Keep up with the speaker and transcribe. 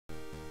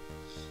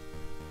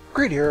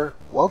Great here.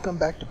 Welcome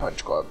back to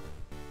Punch Club.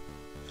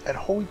 And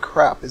holy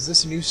crap, is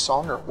this a new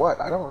song or what?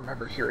 I don't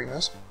remember hearing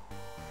this.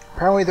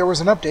 Apparently there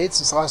was an update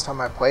since the last time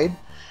I played,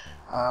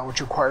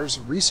 which requires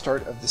a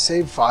restart of the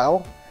save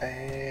file.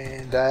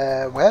 And,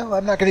 well,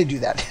 I'm not going to do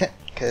that,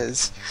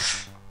 because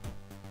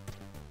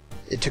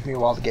it took me a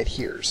while to get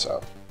here,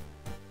 so.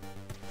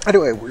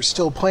 Anyway, we're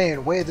still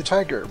playing Way of the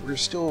Tiger. We're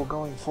still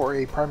going for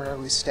a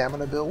primarily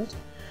stamina build.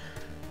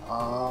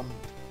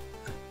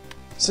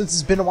 Since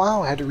it's been a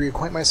while, I had to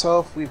reacquaint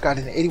myself. We've got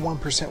an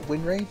 81%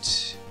 win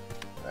rate.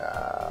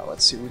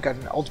 Let's see, we've got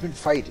an ultimate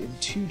fight in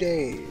 2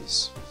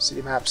 days.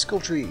 City map, skill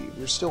tree.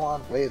 We're still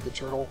on Way of the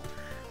Turtle.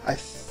 I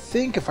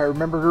think, if I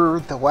remember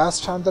the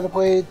last time that I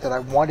played, that I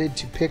wanted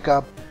to pick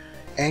up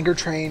Anger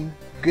Train,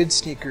 Good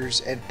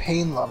Sneakers, and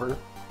Pain Lover.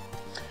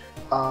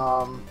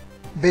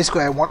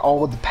 Basically, I want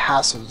all of the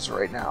passives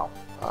right now,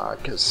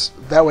 because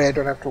that way I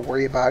don't have to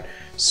worry about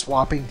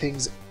swapping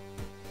things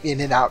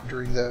in and out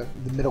during the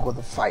middle of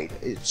the fight.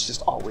 It's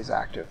just always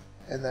active.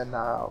 And then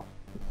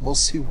we'll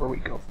see where we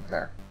go from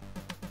there.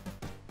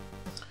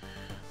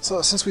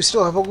 So since we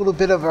still have a little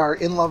bit of our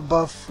in-love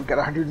buff, we've got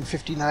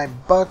 159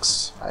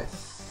 bucks. I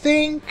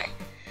think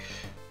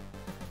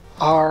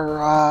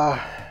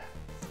our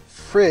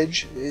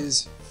fridge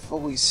is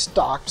fully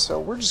stocked, so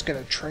we're just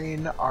going to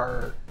train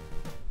our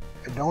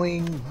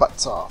annoying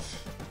butts off.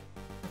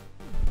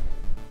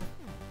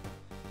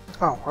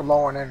 Oh, we're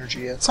low on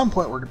energy. At some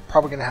point we're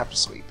probably going to have to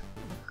sleep.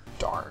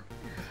 Darn.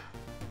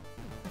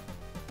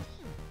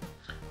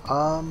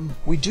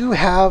 We do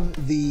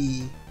have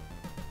the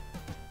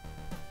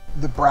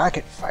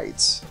bracket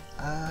fights.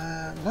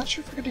 I'm not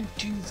sure if we're going to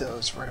do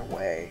those right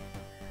away.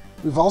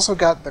 We've also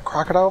got the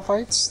crocodile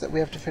fights that we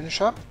have to finish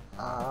up.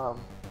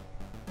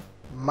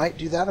 Might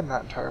do that, I'm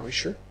not entirely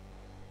sure.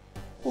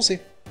 We'll see.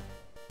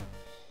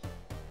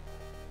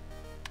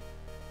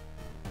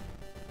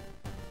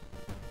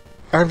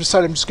 I've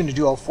decided I'm just going to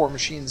do all 4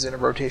 machines in a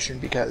rotation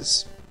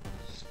because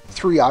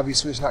 3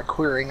 obviously is not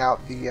clearing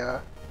out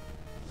the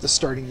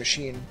starting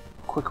machine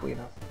quickly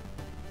enough.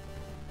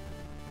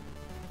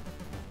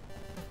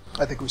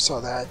 I think we saw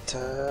that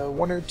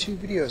 1 or 2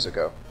 videos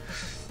ago.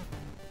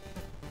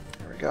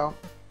 There we go.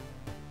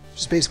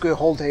 Just basically a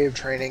whole day of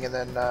training, and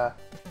then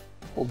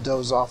we'll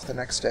doze off the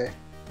next day.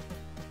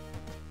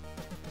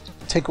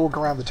 Take a look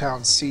around the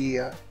town, see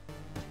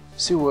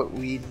what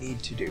we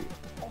need to do.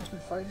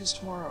 Ultimate fight is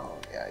tomorrow.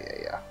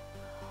 Yeah.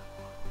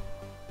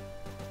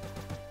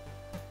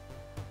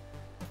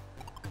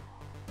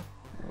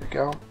 There we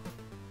go.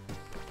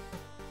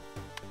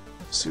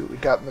 See what we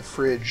got in the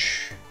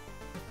fridge.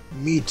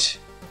 Meat.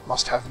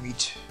 Must have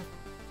meat.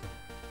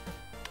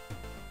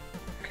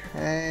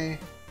 Okay.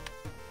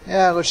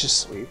 Yeah, let's just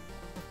sleep.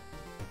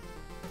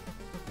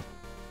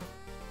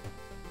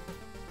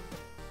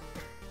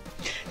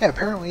 Yeah,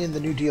 apparently in the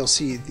new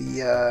DLC,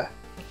 the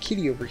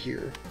kitty over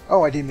here...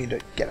 Oh, I didn't mean to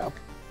get up.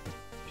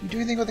 Do you do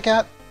anything with the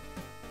cat?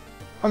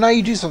 Oh, now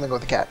you do something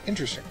with the cat.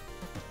 Interesting.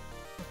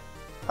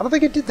 I don't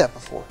think I did that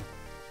before.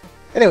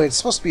 Anyway, it's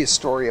supposed to be a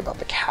story about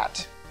the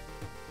cat.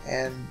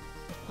 And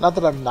not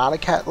that I'm not a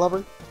cat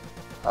lover.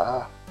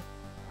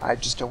 I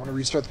just don't want to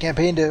restart the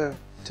campaign to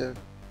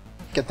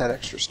get that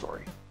extra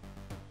story.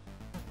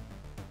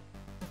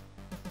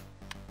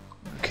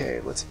 Okay,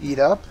 let's eat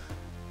up.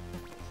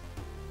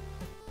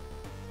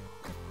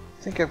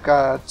 I think I've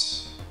got...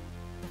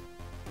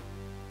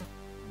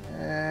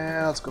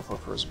 let's go for a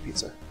frozen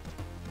pizza.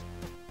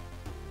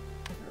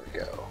 There we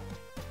go.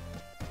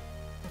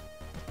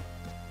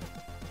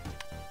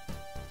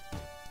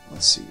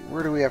 Let's see,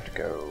 where do we have to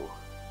go?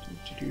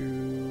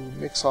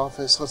 Mix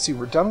office. Let's see,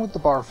 we're done with the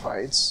bar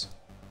fights.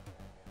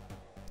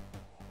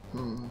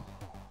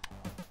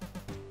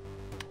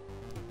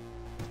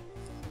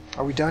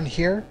 Are we done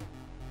here?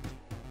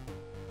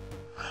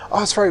 Oh,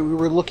 that's right, we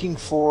were looking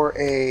for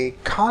a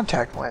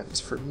contact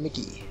lens for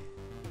Mickey.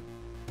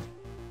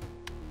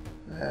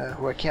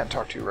 Who I can't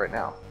talk to right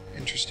now,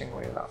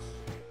 interestingly enough.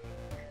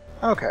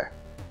 Okay.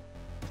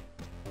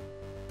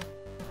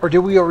 Or did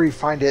we already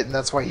find it and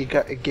that's why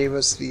it gave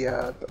us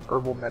the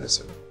herbal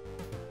medicine?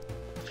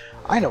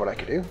 I know what I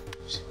could do.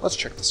 Let's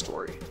check the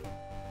story.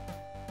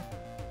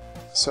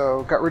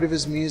 So, got rid of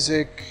his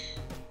music.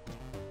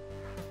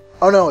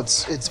 Oh no,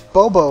 it's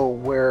Bobo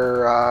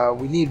where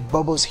we need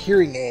Bobo's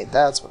hearing aid.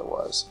 That's what it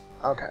was.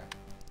 Okay.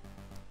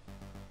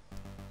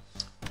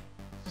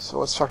 So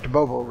let's talk to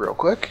Bobo real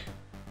quick.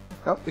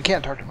 Nope, we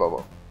can't talk to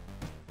Bobo.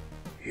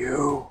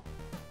 You.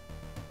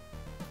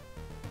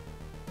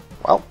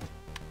 Well.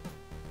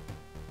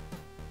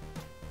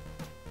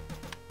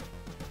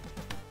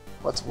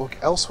 Let's look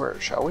elsewhere,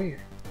 shall we?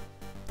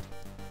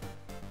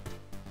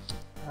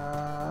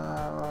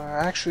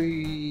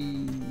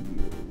 Actually,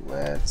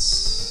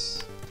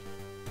 let's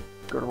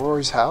go to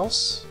Rory's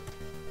house.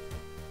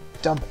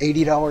 Dump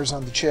 $80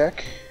 on the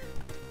chick.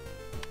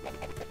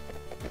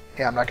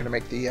 Yeah, I'm not going to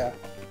make the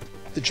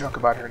joke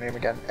about her name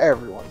again.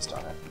 Everyone's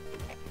done it.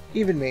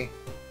 Even me.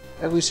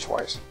 At least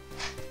twice.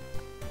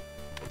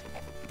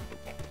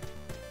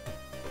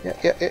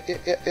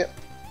 Yeah.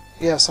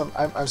 Yes,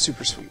 I'm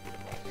super sweet.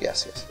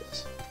 Yes.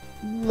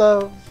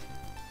 love.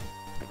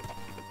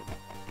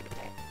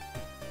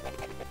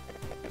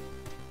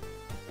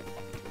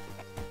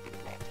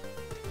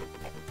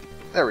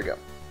 There we go.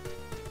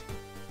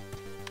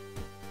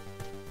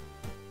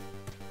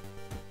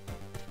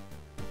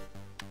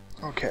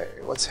 Okay,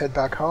 let's head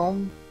back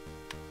home.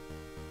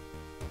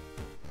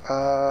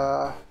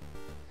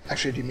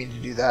 Actually, I didn't mean to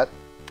do that.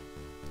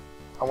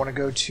 I want to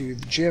go to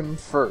the gym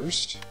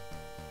first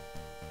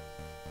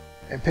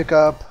and pick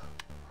up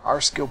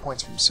our skill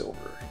points from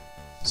Silver.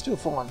 Let's do a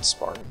full-on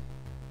sparring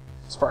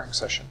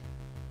session.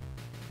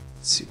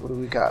 Let's see, what do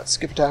we got?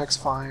 Skip attacks,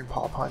 fine.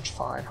 Paw punch,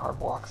 fine. Hard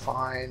block,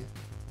 fine.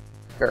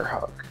 Bear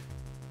hug.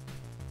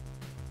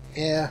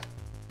 Yeah.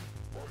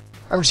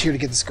 I'm just here to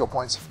get the skill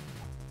points.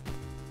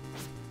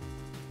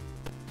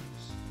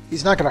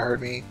 He's not going to hurt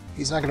me.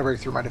 He's not going to break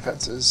through my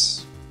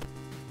defenses.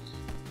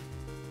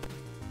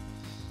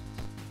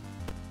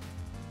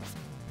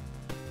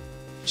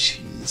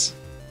 Jeez.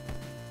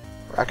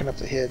 Racking up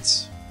the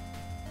hits.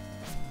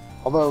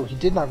 Although, he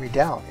did knock me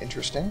down.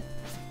 Interesting.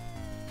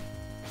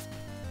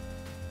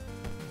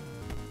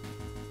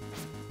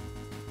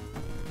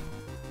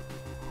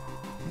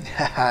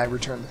 I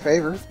returned the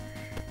favor.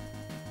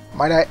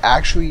 Might I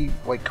actually,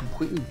 like,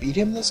 completely beat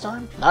him this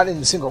time? Not in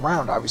a single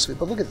round, obviously,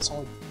 but look at this,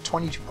 only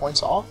 22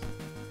 points off.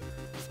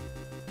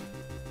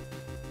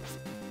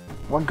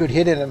 One good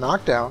hit and a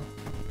knockdown.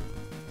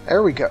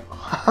 There we go.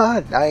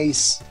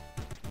 Nice.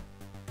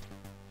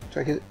 Do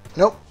I get it?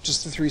 Nope,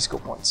 just the 3 skill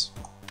points.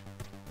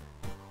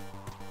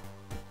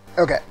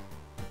 Okay.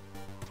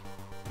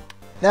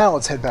 Now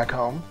let's head back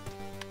home.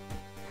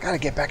 Gotta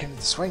get back into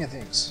the swing of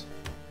things.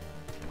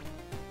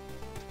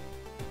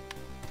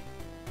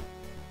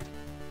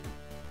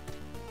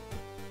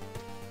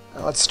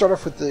 Let's start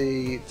off with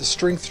the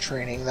strength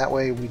training. That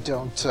way we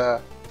don't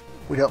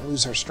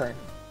lose our strength.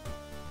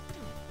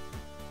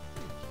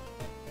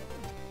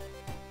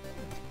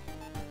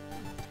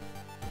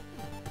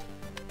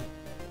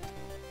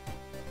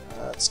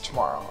 That's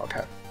tomorrow.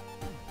 Okay.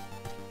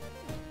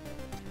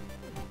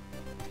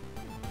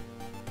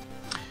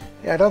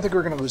 Yeah, I don't think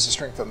we're going to lose the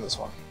strength on this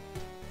one.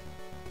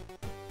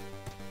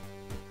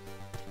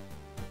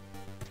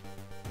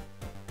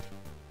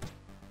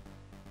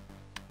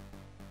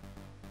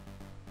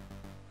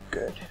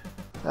 Good.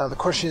 Now the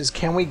question is,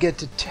 can we get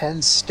to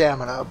 10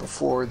 stamina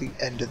before the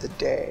end of the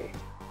day?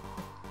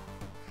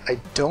 I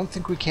don't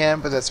think we can,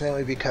 but that's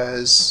mainly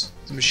because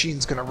the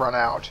machine's going to run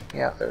out.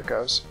 Yeah, there it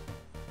goes.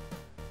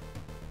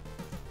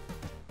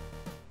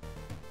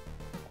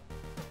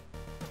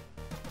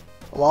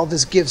 While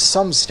this gives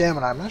some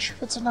stamina, I'm not sure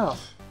if it's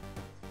enough.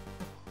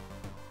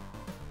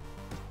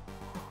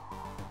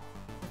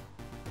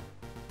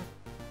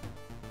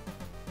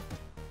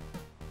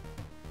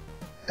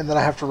 And then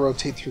I have to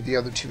rotate through the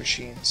other 2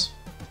 machines.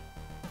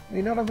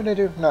 You know what I'm going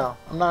to do? No,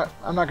 I'm not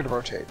going to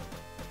rotate.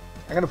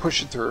 I'm going to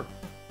push it through.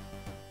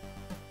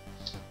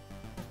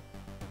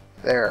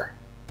 There.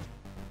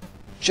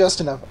 Just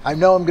enough. I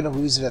know I'm going to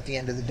lose it at the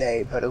end of the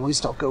day, but at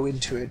least I'll go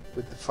into it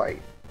with the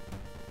fight.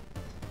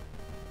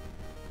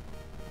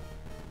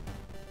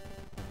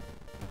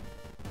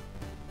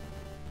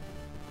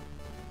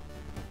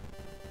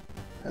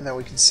 And then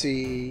we can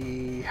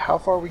see how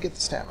far we get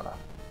the stamina.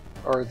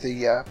 Or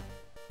the,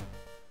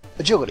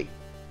 agility.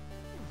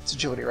 It's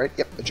agility, right?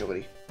 Yep,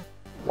 agility.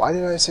 Why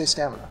did I say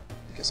stamina?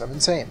 Because I'm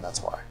insane,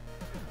 that's why.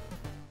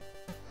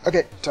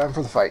 Okay, time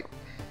for the fight.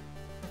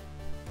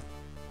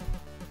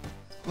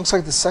 Looks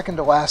like the second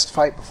to last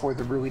fight before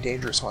the really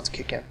dangerous ones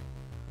kick in.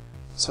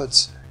 So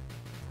it's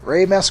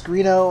Rey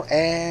Mascarino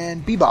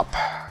and Bebop.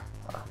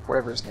 Or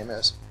whatever his name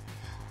is.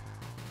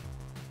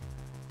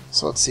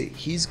 So let's see.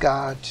 He's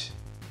got...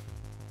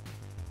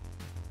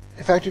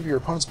 Effective, your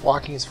opponent's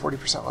blocking is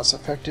 40% less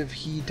effective.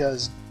 He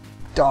does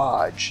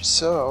dodge.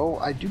 So,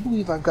 I do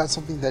believe I've got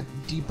something that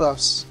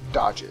debuffs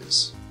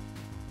dodges.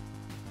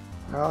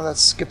 No,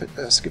 that's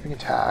skipping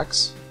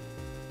attacks.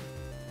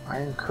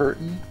 Iron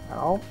Curtain.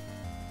 No.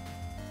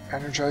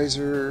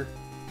 Energizer.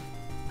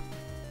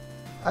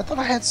 I thought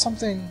I had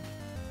something...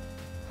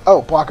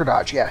 Oh, blocker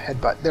dodge. Yeah,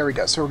 headbutt. There we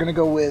go. So we're going to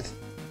go with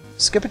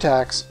skip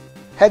attacks,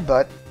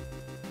 headbutt,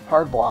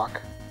 hard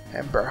block,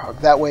 and bear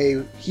hug. That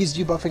way, he's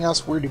debuffing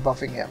us, we're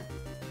debuffing him.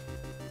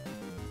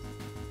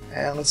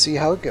 And let's see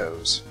how it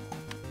goes.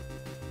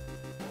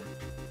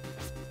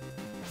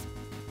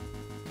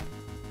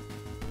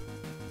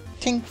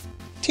 Tink,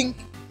 tink.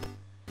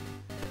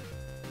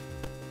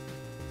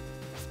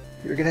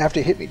 You're gonna have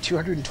to hit me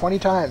 220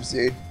 times,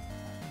 dude.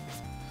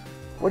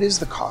 What is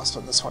the cost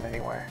on this one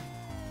anyway?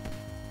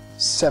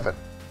 7.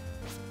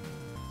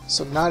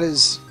 So not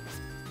as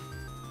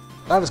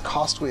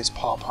costly as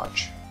Paw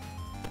Punch.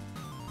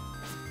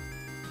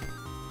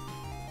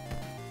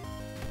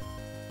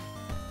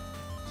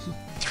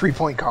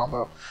 Three-point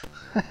combo.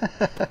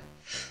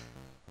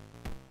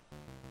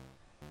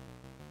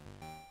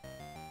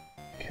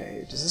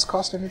 Okay, does this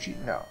cost energy?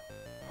 No.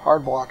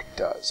 Hard block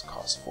does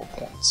cost 4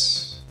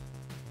 points.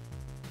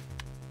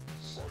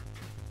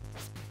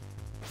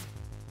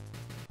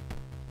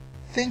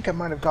 I think I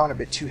might have gone a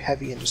bit too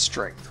heavy into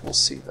strength. We'll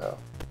see, though.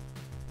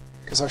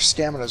 Because our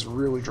stamina is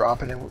really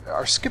dropping and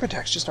our skip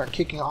attacks just aren't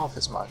kicking off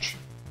as much.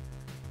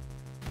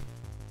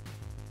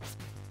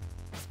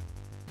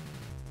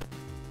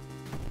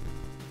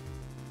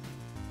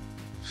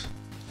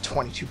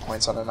 $22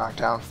 points on a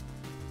knockdown.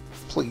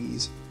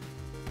 Please.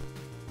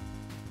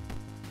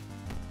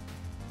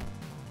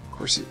 Of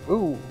course he...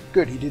 Ooh,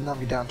 good, he did knock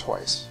me down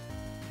twice.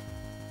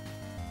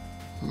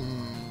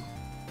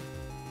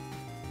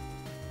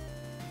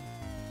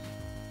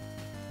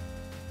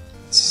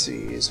 Let's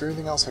see, is there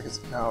anything else I could...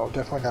 No,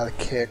 definitely not a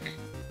kick.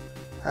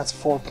 That's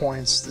 4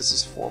 points, this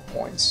is 4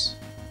 points.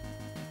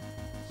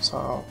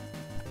 So...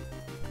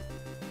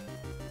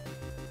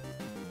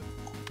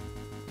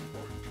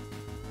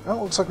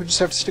 Well, looks like we just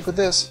have to stick with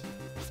this.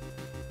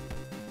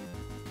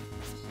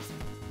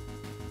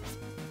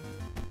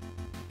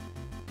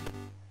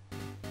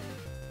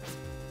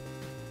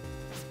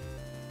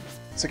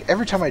 It's like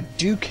every time I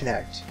do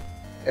connect,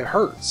 it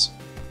hurts.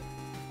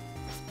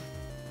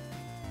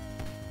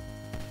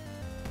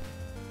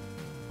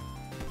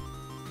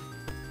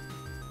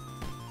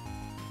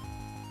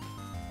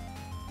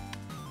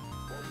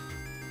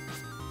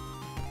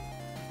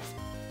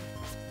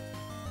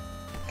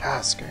 God,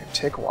 it's going to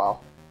take a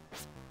while.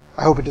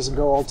 I hope it doesn't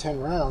go all 10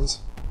 rounds.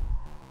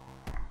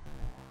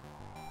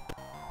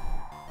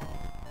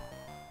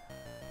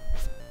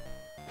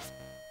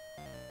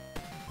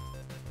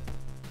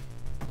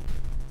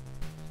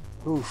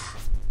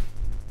 Oof.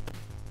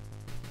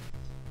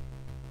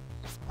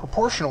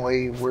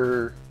 Proportionally,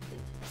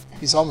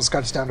 he's almost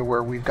got us down to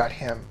where we've got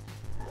him.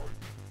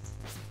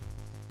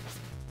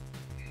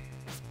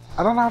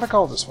 I don't know how to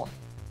call this one.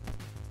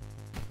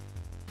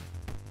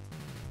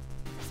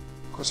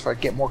 Of course, if I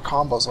get more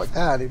combos like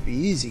that, it'd be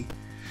easy.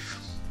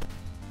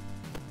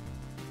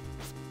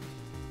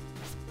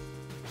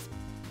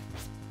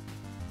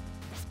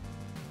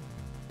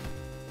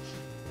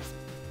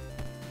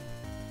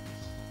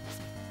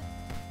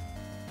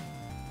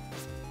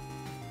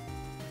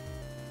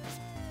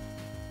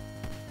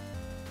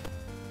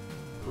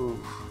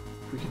 Oof.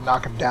 If we could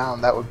knock him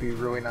down, that would be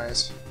really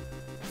nice.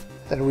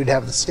 Then we'd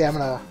have the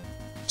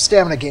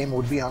stamina game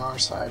would be on our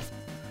side.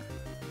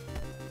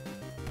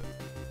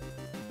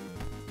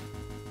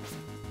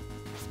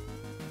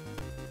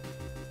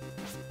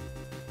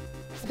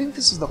 I think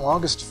this is the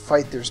longest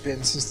fight there's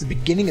been since the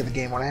beginning of the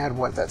game when I had,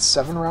 what, that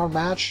 7-round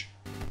match?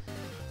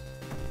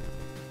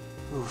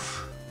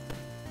 Oof.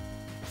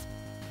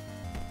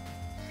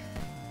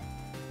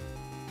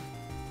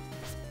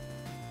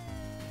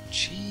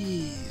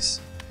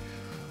 Jeez.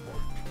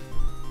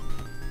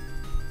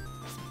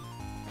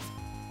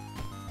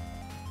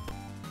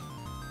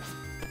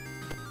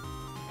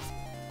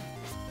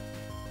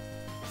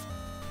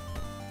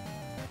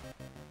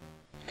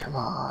 Come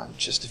on,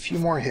 just a few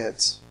more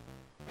hits.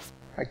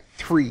 Like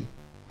 3,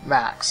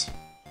 max.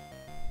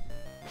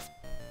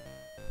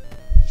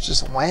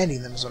 Just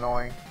landing them is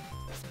annoying.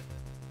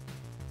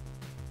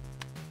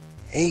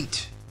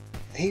 8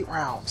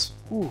 rounds.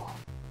 Ooh.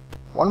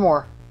 1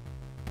 more.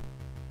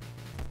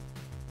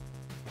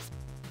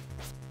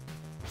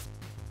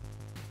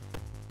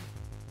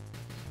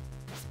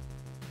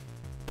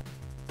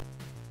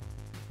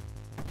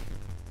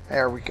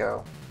 There we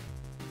go.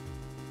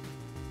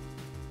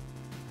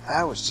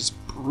 That was just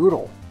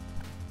brutal.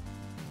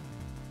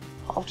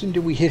 How often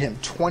do we hit him?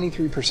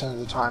 23% of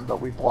the time,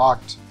 but we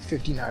blocked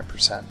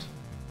 59%.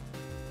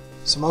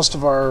 So most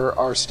of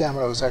our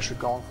stamina was actually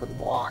going for the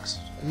blocks.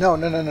 No.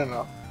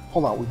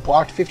 Hold on, we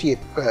blocked 58,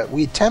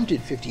 we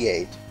attempted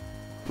 58.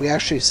 We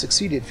actually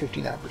succeeded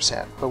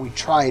 59%, but we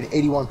tried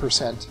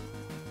 81%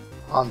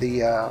 on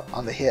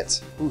the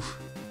hits. Oof.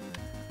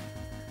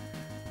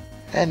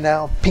 And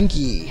now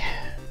Pinky,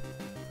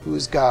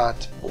 who's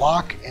got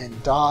block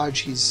and dodge.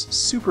 He's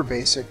super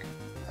basic.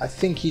 I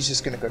think he's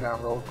just going to go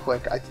down real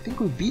quick. I think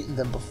we've beaten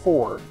them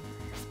before,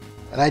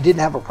 and I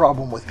didn't have a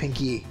problem with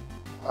Pinky,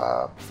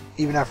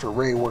 even after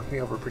Ray worked me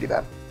over pretty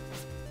bad.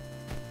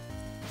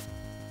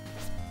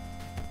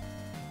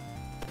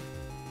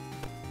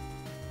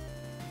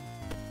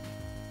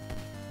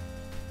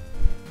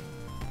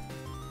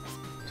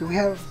 Do we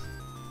have...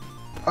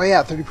 Oh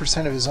yeah,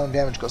 30% of his own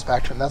damage goes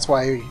back to him. That's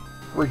why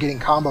we're getting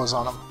combos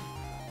on him.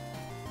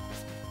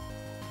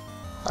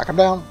 Knock him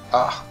down.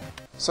 Ah,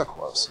 so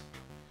close.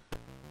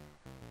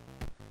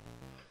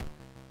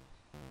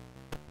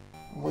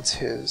 What's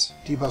his?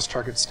 Debuffs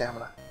target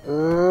stamina.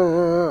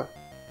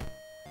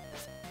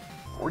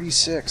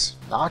 46.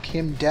 Knock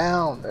him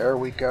down. There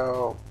we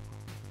go.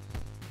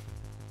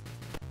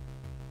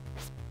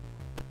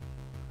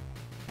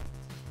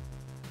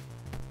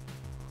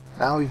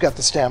 Now we've got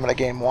the stamina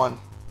game won.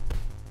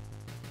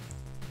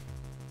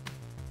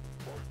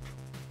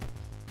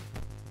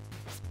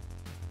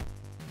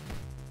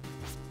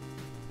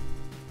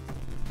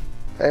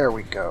 There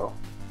we go.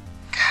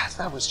 God,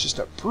 that was just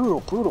a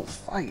brutal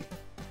fight.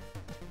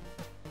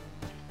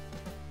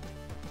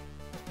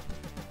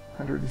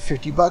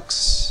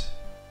 $150.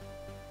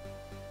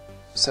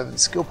 7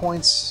 skill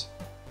points.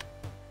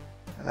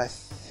 And I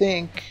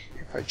think,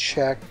 if I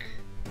check,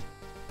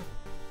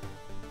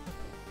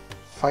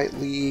 Fight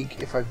League.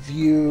 If I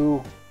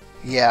view...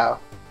 Yeah.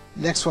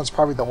 Next one's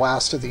probably the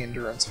last of the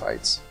endurance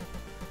fights.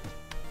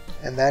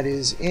 And that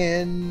is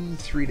in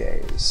 3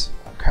 days.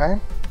 Okay.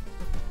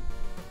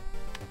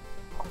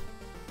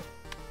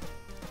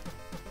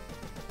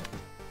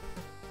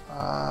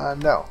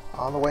 No.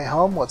 On the way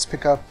home, let's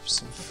pick up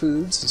some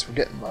food since we're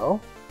getting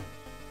low.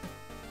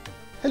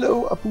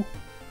 Hello, Apu.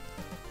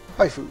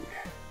 Buy food.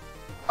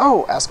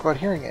 Oh, ask about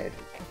hearing aid.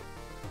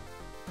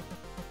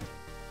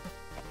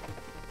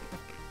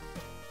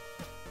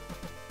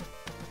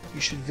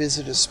 You should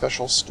visit a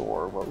special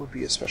store. What would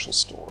be a special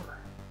store?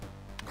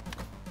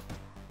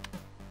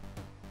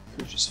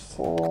 Fridge is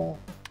full.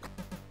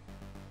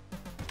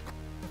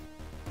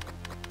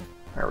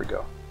 There we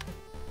go.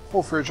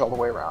 Full fridge all the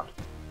way around.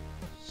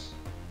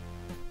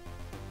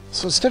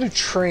 So instead of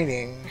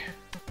training,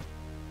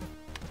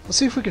 let's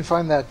see if we can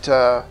find that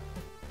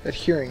that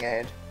hearing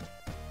aid.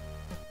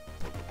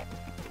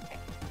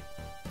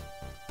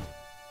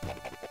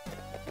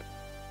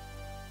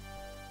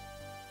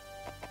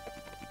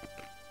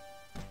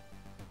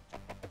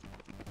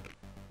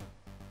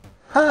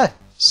 Ha!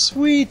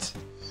 Sweet!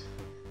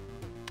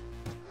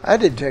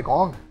 That didn't take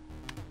long.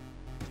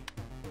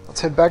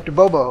 Let's head back to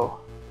Bobo.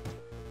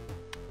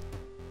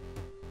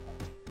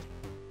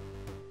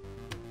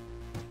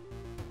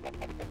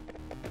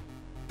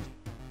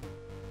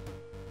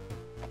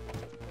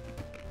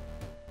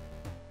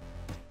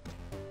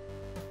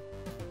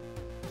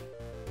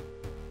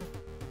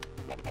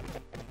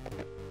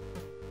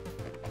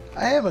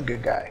 I am a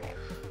good guy.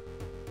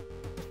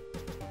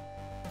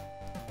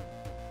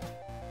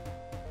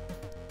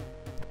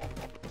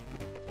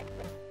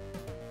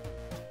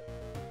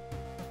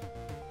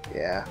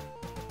 Yeah.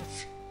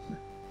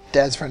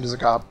 Dad's friend is a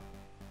cop.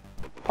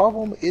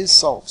 Problem is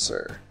solved,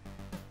 sir.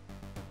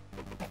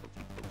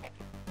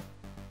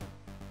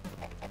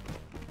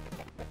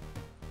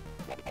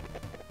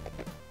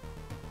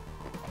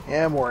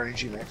 Yeah, more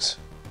energy mix.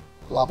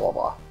 Blah, blah,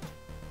 blah.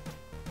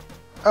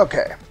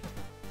 Okay.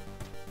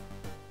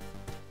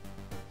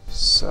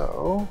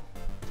 So...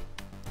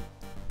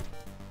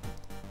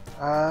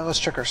 let's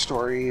check our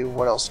story.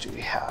 What else do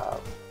we have?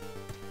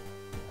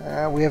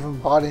 We haven't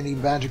bought any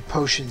magic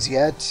potions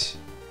yet.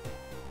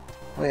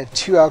 We had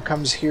 2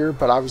 outcomes here,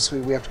 but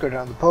obviously we have to go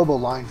down the Bobo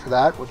line for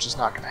that, which is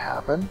not going to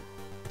happen.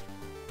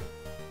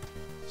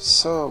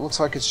 So it looks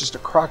like it's just a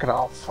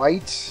crocodile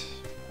fight,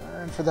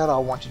 and for that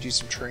I'll want to do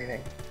some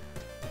training.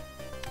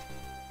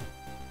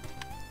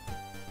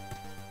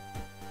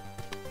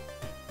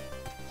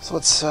 So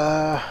let's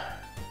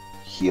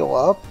heal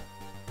up.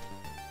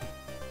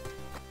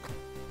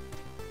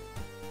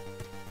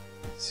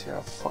 Let's see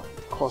how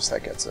close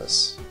that gets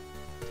us.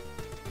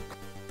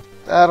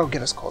 That'll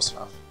get us close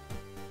enough.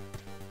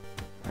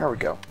 There we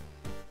go.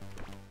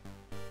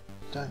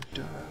 Dun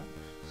dun.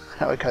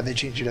 I like how they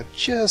changed it up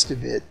just a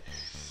bit.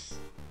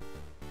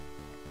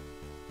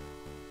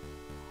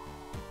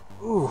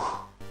 Ooh,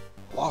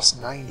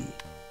 lost 90.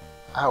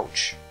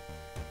 Ouch.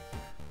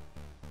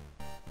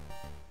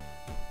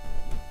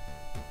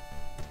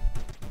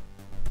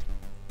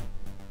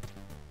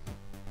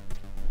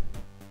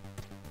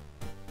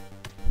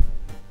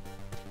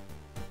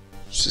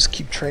 Let's just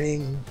keep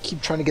training,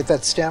 keep trying to get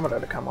that stamina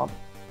to come up.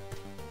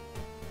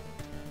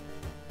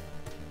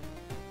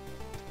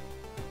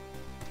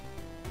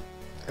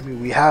 I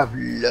mean, we have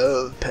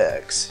love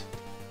packs.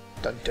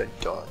 Dun dun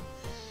dun.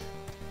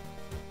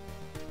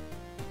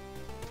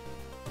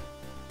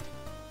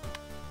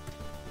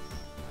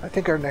 I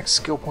think our next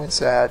skill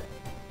point's at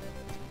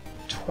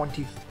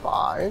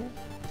 25.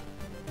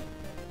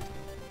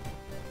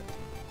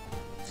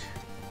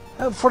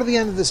 Before the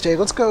end of this day,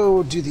 let's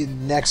go do the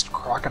next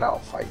crocodile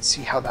fight,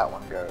 see how that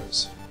one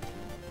goes.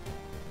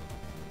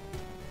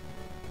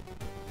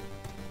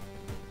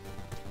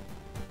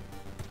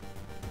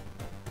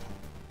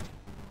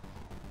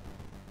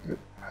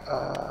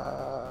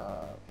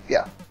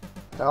 Yeah.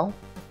 No?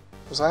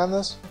 Was I on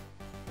this?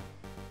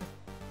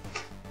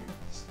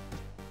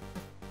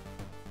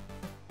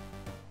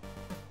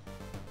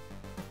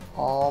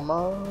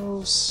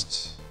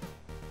 Almost.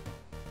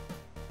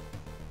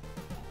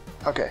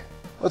 Okay,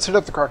 let's hit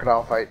up the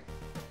crocodile fight.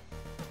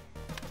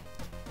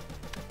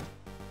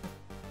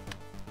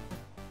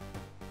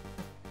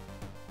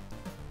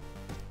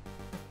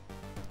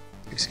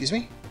 Excuse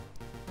me?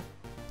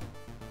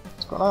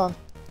 What's going on?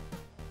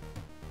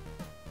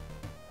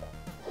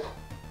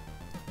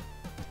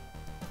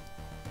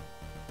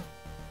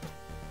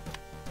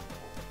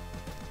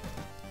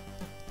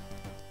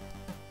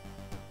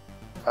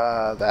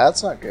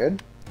 That's not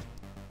good.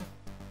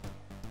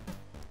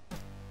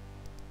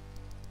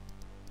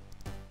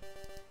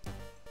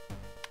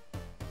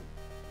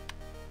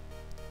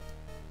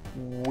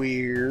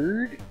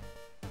 Weird.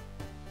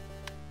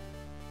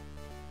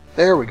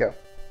 There we go.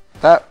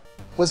 That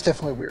was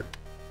definitely weird.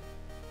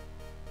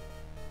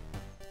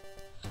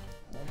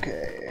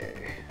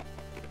 Okay.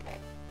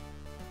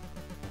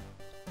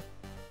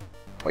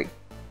 Wait.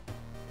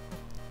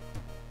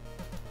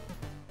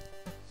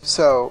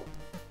 So...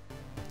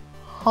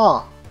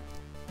 Huh.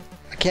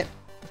 I can't...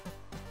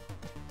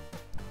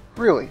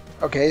 Really?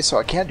 Okay, so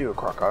I can't do a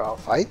crocodile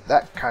fight.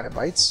 That kind of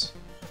bites.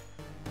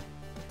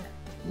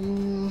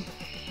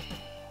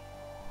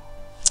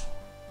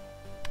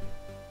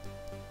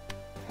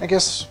 I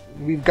guess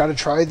we've got to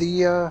try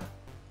the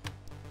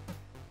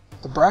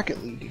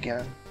bracket league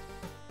again.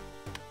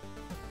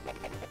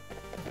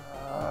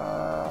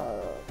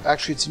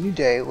 Actually, it's a new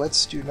day.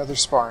 Let's do another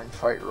sparring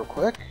fight real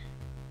quick.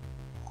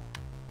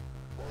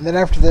 And then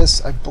after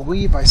this, I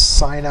believe I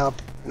sign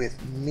up with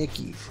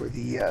Mickey for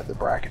the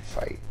bracket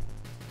fight.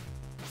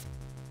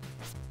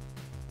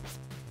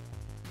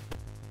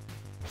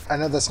 I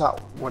know that's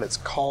not what it's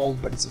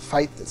called, but it's a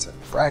fight that's in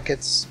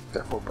brackets,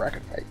 therefore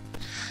bracket fight.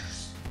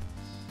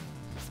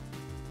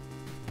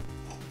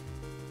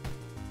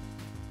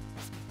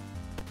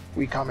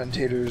 We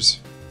commentators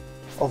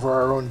over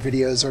our own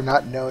videos are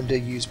not known to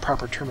use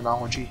proper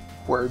terminology.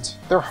 Words,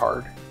 they're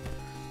hard.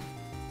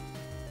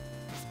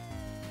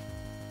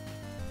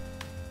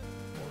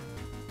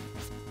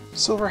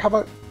 Silver, how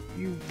about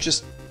you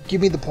just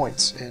give me the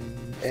points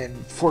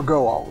and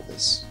forego all of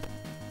this?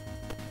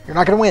 You're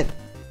not going to win.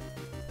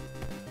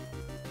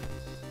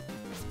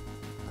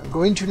 I'm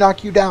going to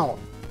knock you down.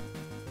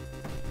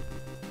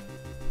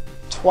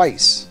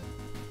 Twice.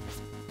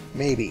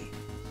 Maybe.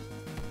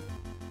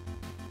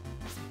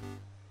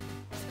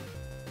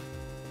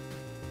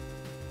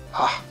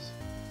 Ah,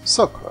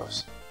 so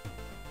close.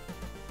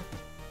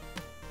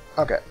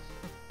 Okay.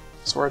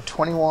 So we're at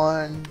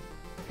 21.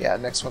 Yeah,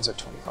 next one's at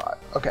 25.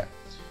 Okay.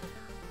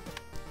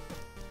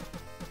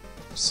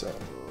 So,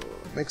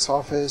 Mick's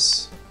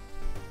office.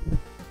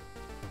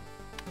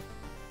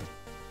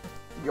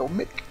 Yo,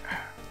 Mick.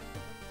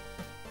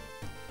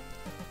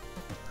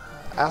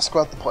 Ask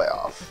about the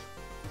playoff.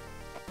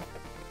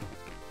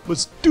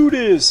 Let's do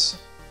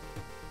this!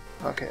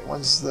 Okay,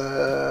 when's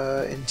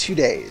in 2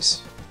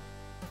 days.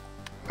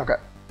 Okay.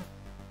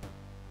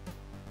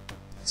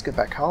 Let's get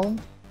back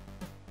home.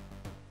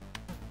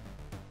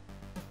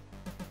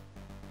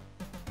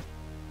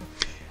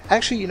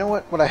 Actually, you know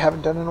what? What I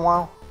haven't done in a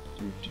while?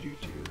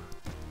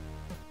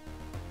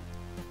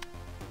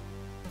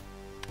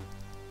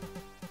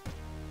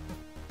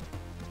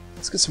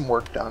 Let's get some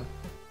work done.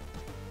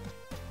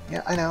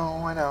 Yeah, I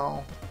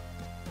know.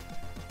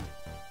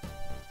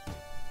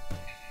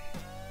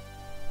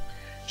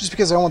 Just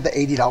because I want the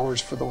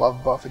 $80 for the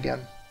love buff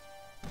again.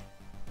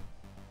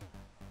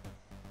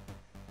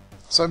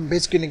 So I'm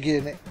basically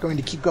going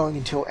to keep going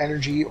until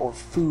energy or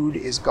food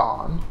is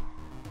gone.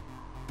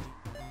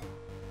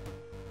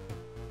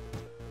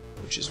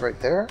 Which is right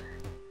there.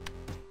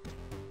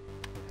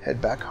 Head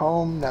back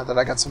home now that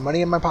I got some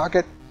money in my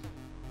pocket.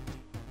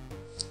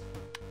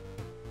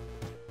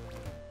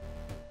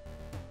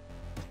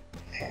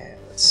 And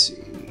let's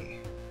see.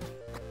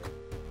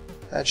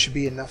 That should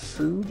be enough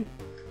food.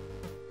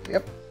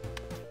 Yep.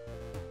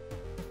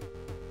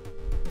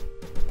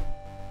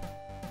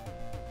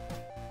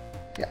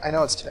 Yeah, I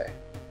know it's today.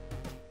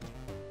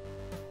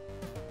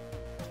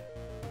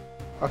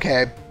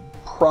 Okay, I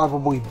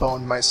probably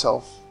boned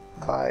myself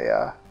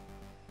by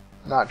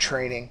not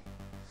training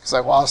because I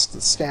lost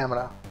the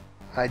stamina.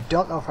 I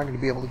don't know if I'm going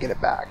to be able to get it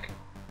back.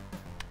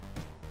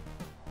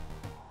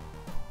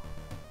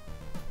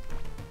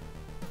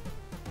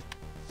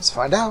 Let's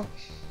find out.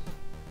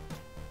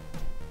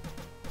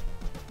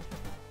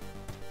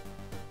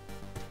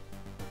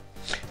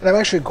 And I'm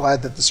actually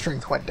glad that the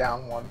strength went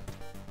down one.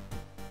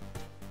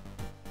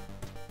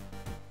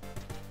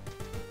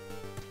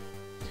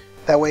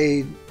 That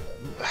way,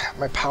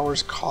 my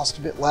powers cost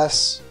a bit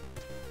less.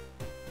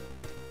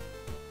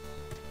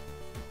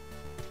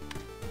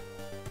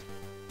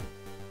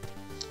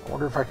 I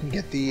wonder if I can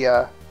get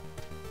the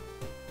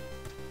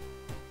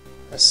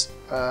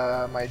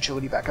my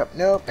agility back up.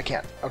 Nope, I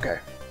can't. Okay.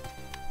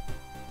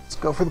 Let's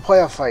go for the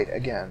playoff fight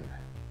again.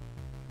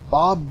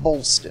 Bob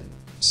Bolston.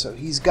 So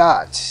he's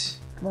got...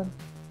 Come on.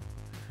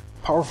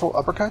 Powerful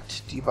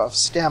uppercut. Debuff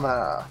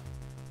stamina.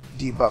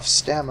 Debuff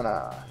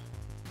stamina.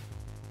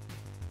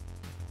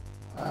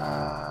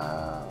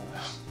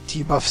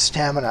 Debuff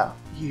stamina.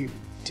 You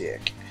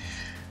dick.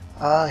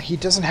 He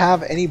doesn't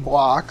have any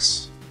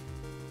blocks.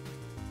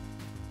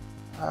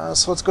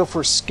 So let's go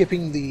for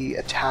skipping the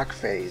attack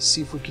phase.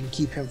 See if we can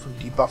keep him from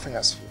debuffing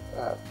us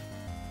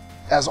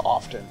as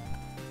often.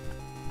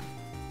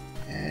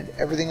 And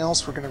everything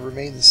else we're going to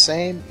remain the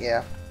same.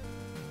 Yeah.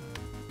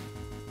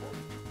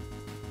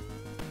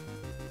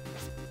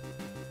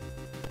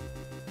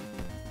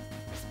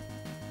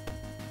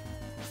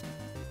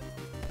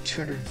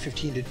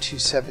 $215 to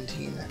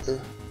 $217,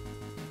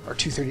 or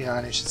 $239,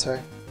 I should say.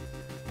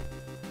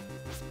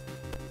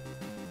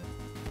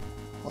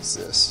 What's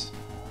this?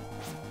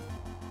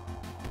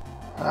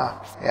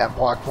 Ah, yeah,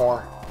 block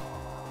more.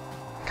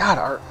 God,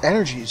 our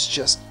energy is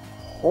just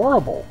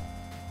horrible.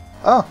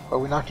 Oh, but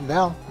we knocked him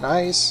down.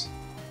 Nice.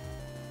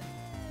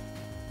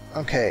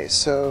 Okay,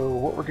 so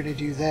what we're going to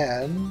do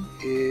then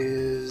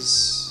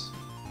is...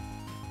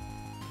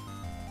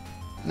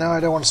 No,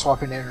 I don't want to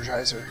swap in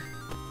Energizer.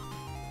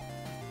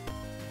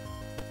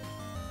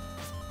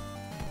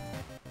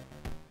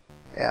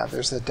 Yeah,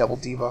 there's that double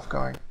debuff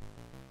going.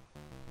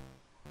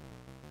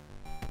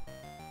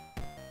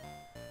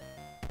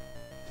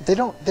 They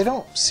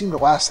don't seem to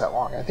last that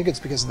long. I think it's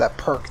because of that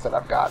perk that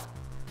I've got.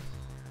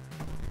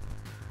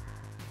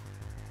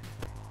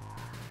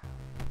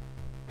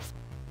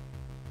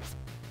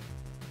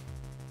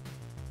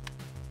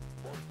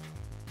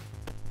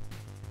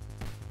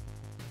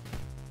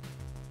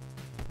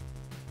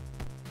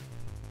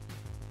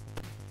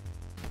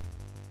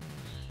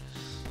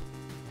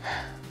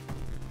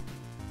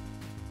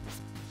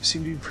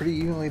 Seem to be pretty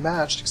evenly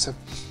matched, except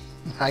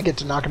I get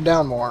to knock him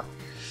down more.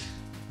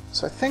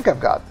 So I think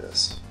I've got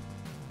this.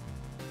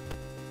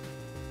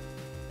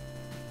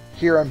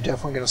 Here I'm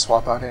definitely going to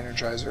swap out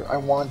Energizer. I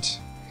want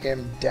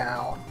him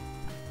down.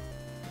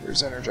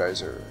 There's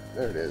Energizer.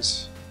 There it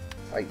is.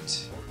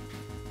 Fight.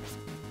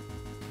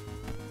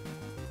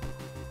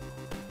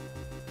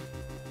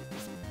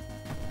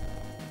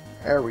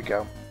 There we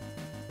go.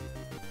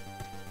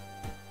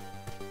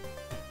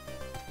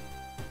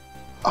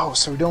 Oh,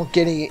 so we don't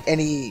get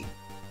any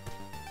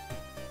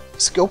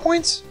skill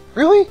points?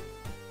 Really?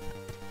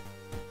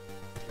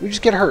 We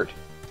just get hurt.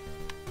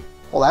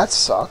 Well, that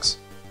sucks.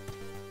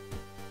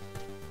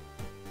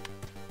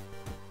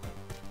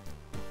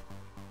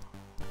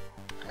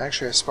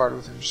 Actually, I sparred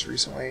with him just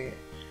recently.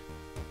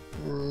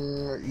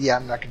 Yeah,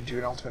 I'm not going to do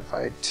an ultimate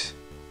fight.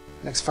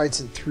 Next fight's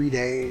in 3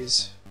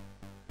 days.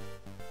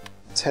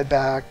 Let's head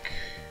back.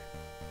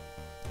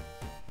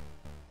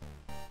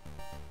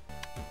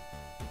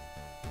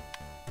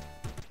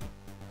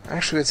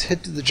 Actually, let's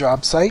head to the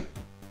job site.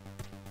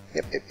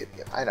 Yep,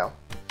 I know.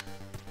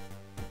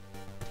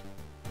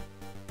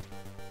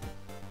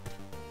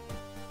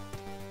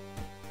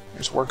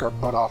 Just work our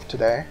butt off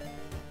today.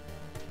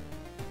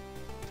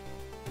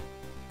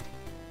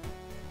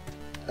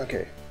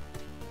 Okay.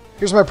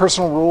 Here's my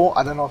personal rule.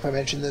 I don't know if I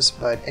mentioned this,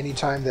 but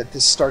anytime that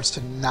this starts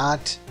to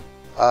not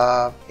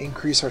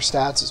increase our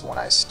stats is when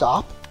I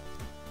stop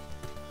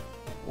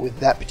with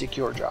that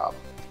particular job.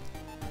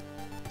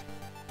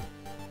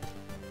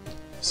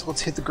 So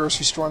let's hit the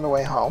grocery store on the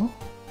way home,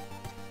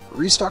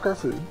 restock our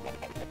food.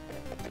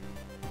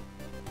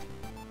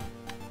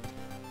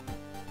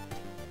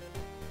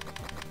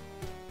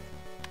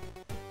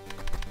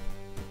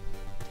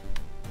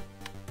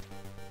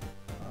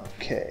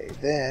 Okay,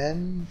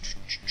 then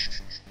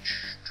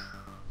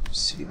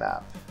city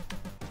map.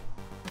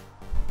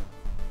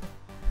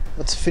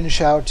 Let's finish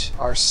out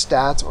our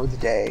stats or the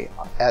day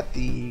at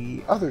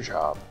the other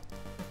job.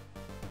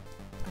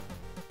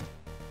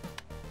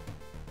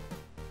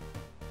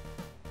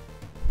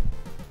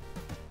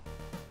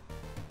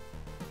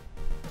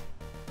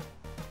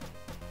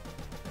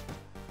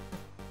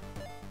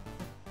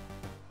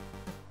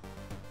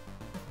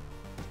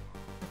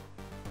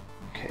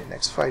 Okay,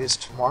 next fight is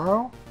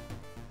tomorrow.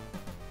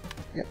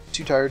 Yep,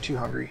 too tired, too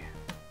hungry.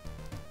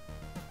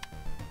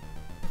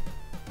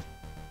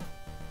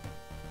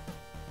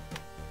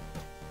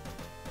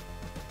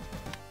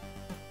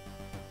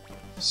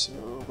 So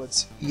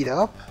let's eat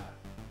up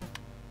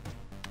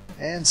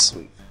and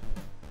sleep.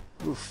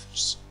 Oof,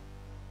 just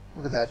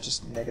look at that,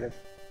 just negative.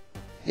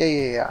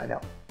 Yeah, I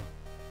know.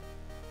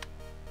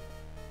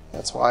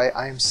 That's why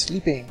I'm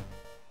sleeping.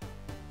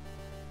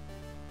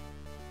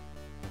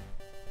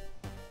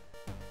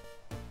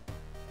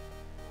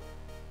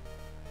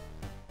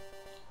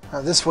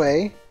 Now this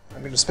way,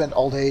 I'm going to spend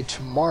all day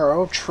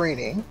tomorrow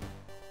training.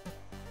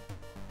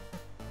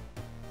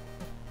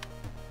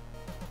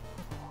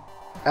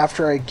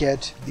 After I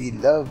get the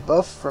love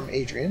buff from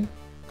Adrian.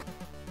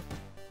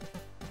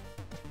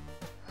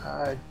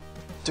 I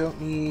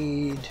don't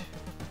need...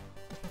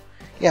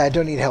 Yeah, I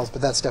don't need health,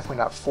 but that's definitely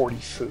not 40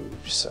 food,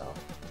 so...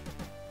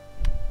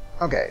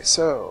 Okay,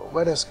 so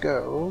let us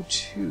go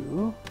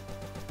to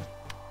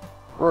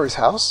Rory's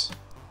house.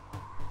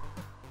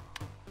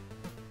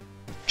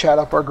 Chat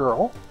up our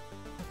girl.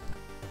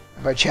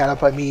 And by chat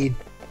up, I mean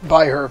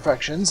buy her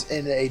affections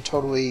in a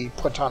totally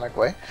platonic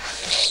way.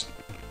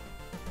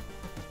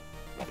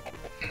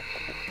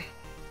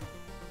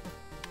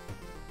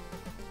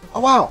 Oh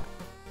wow!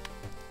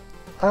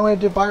 I only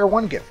had to buy her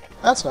one gift.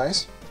 That's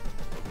nice.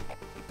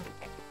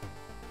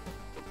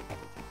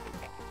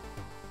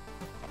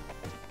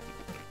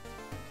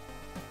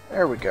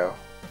 There we go.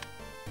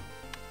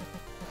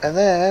 And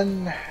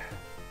then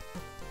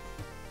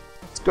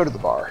let's go to the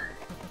bar.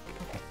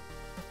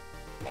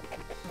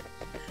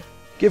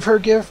 Give her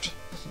a gift,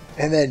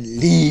 and then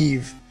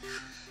leave.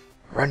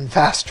 Run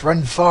fast,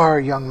 run far,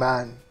 young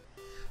man.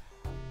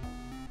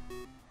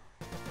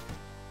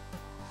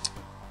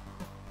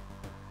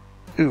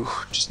 Ooh,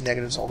 just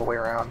negatives all the way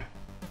around.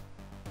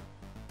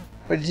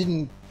 But it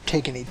didn't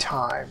take any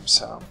time,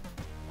 so...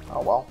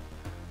 Oh well.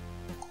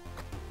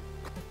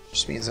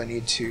 Just means I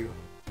need to...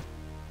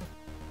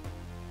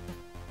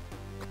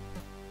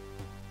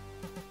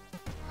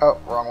 Oh,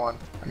 wrong one.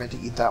 I meant to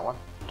eat that one.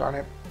 Darn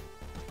it.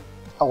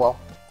 Oh well.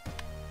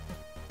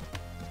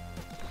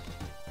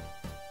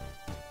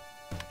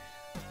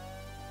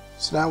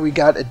 So now we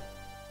got a...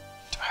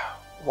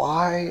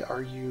 Why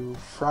are you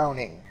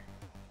frowning?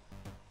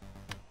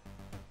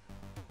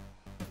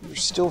 You're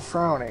still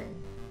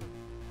frowning.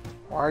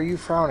 Why are you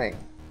frowning?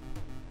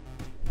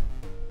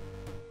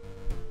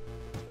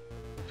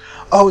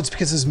 Oh, it's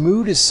because his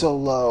mood is so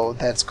low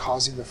that's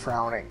causing the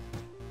frowning.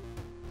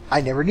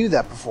 I never knew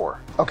that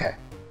before. Okay.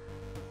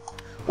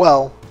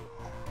 Well,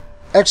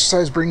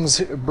 exercise brings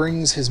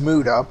his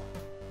mood up.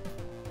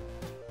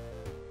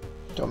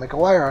 Don't make a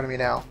liar out of me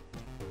now.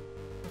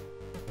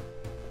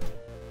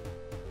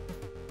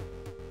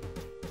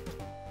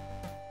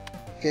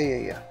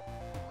 Yeah.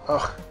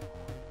 Ugh.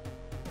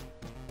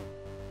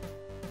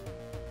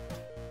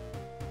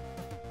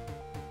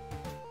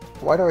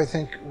 Why do I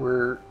think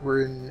we're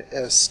in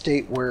a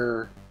state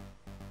where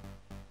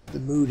the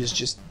mood is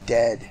just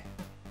dead?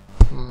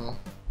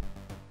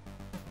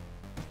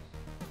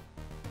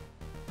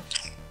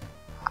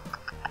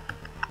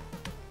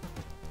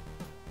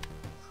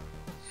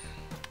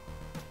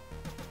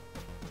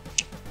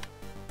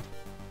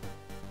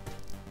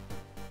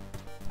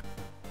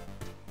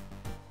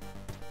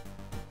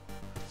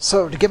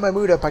 So, to get my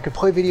mood up, I could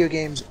play video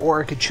games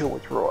or I could chill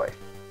with Roy.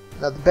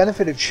 Now, the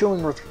benefit of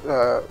chilling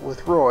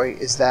with Roy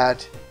is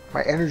that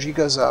my energy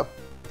goes up,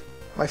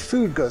 my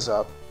food goes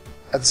up,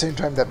 at the same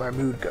time that my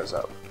mood goes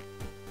up.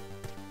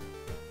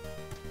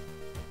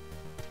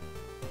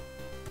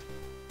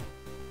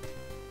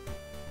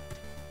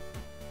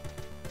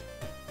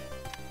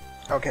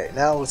 Okay,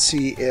 now let's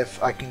see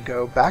if I can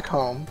go back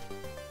home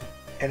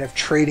and if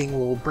trading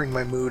will bring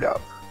my mood up,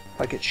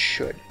 like it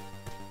should.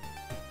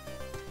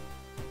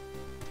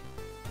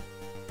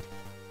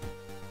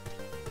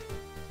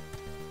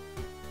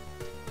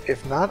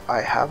 If not,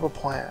 I have a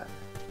plan.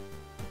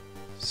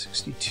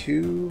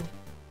 62.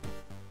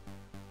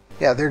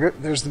 Yeah,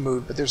 there's the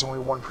mood, but there's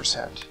only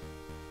 1%.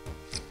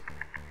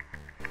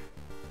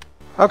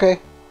 Okay,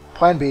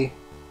 plan B.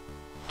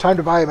 Time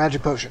to buy a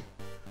magic potion.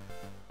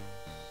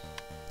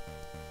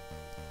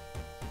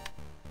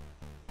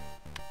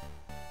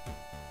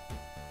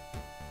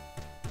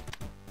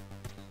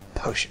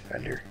 Potion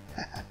vendor.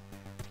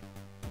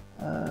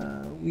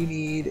 We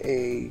need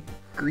a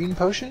green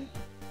potion.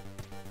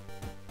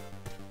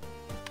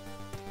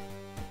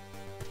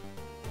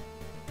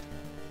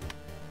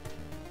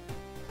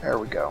 There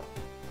we go.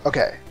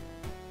 Okay.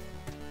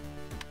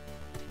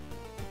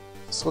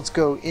 So let's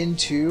go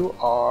into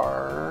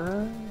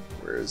our...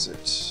 where is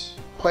it?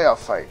 Playoff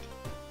fight.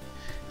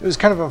 It was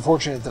kind of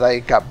unfortunate that I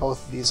got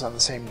both of these on the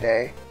same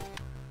day.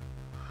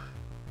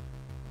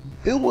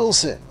 Bill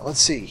Wilson. Let's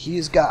see.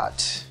 He's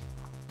got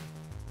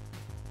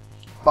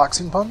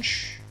Boxing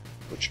Punch,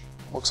 which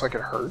looks like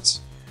it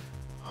hurts.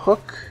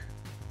 Hook.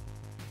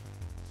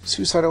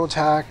 Suicidal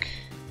Attack.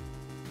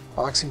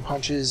 Boxing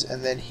Punches,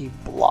 and then he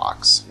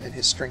blocks, and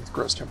his strength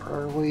grows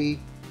temporarily.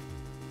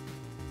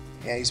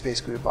 Yeah, he's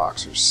basically a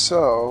boxer.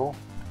 So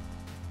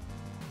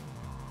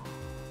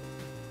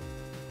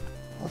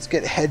let's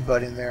get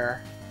Headbutt in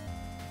there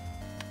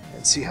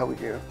and see how we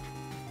do.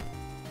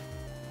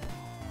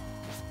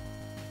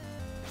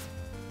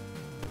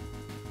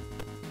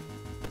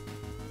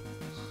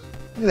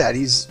 Look at that,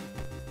 he's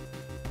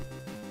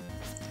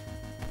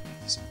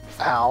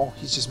ow,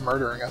 he's just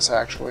murdering us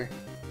actually.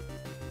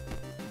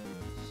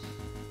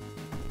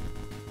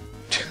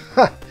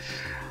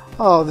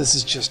 Oh, this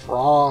is just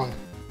wrong.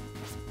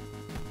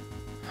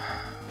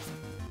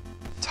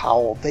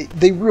 Towel.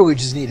 They really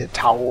just need a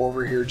towel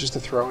over here just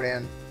to throw it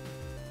in.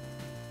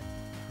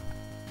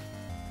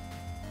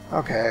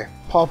 Okay.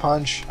 Paw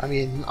Punch. I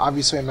mean,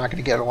 obviously I'm not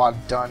going to get a lot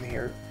done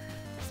here.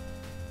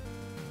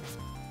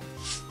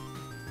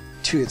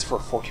 2 hits for a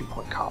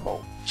 14-point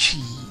combo.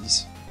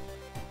 Jeez.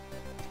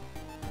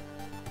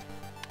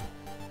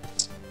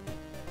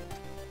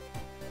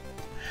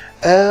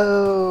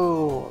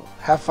 Oh,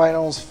 half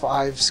finals,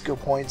 5 skill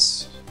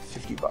points,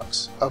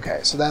 $50. Okay,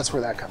 so that's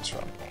where that comes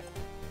from.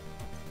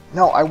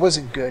 No, I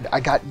wasn't good. I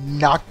got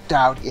knocked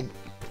out in...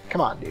 Come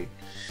on, dude.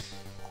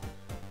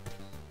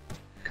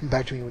 Come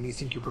back to me when you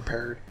think you're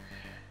prepared.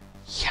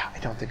 Yeah, I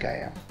don't think I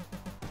am.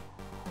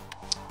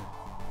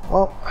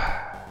 Well,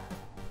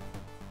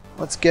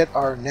 let's get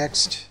our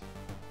next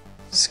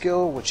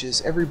skill, which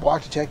is every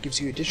blocked attack gives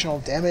you additional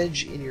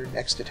damage in your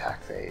next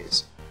attack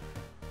phase.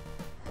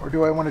 Or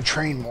do I want to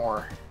train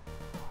more?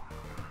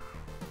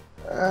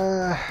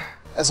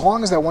 As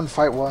long as that one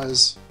fight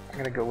was, I'm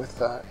going to go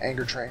with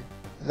Anger Train.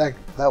 That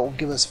will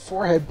give us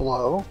 4-head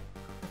blow,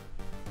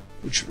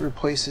 which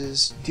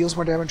replaces, deals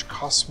more damage,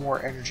 costs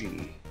more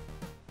energy.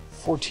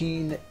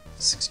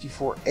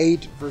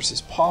 1464.8 versus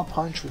Paw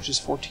Punch, which is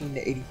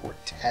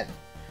 1484.10.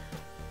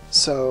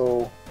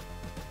 So,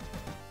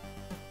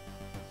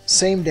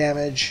 same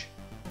damage,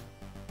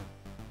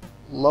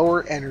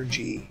 lower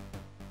energy,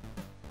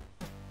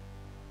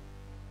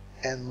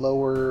 and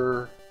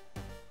lower...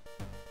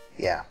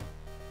 yeah.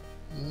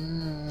 I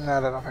don't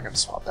know if I can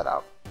swap that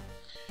out.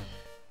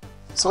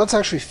 So let's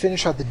actually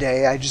finish out the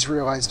day. I just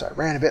realized I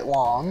ran a bit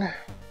long.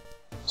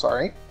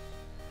 Sorry.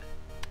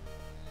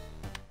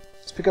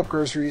 Let's pick up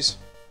groceries.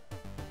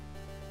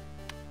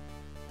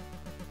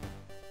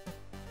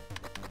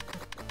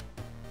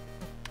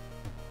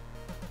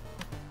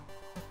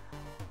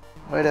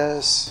 Let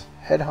us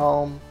head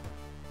home.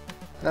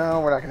 No,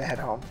 we're not going to head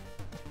home.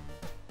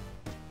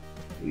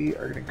 We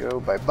are going to go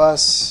by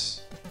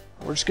bus.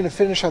 We're just going to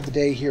finish out the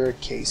day here at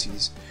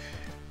Casey's.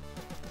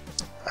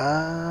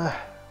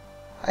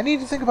 I need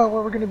to think about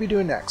what we're going to be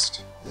doing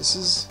next. This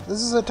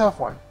is a tough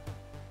one.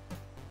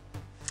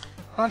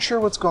 Not sure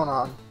what's going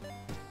on.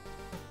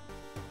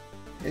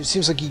 It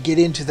seems like you get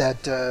into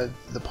that the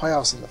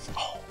playoffs in the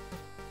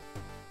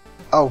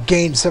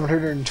gained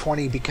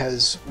 720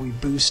 because we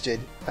boosted.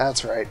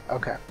 That's right.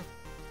 Okay.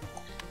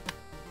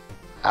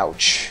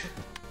 Ouch.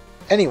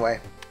 Anyway,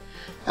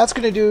 that's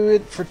going to do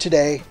it for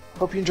today.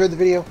 Hope you enjoyed the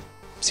video.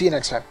 See you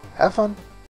next time. Have fun.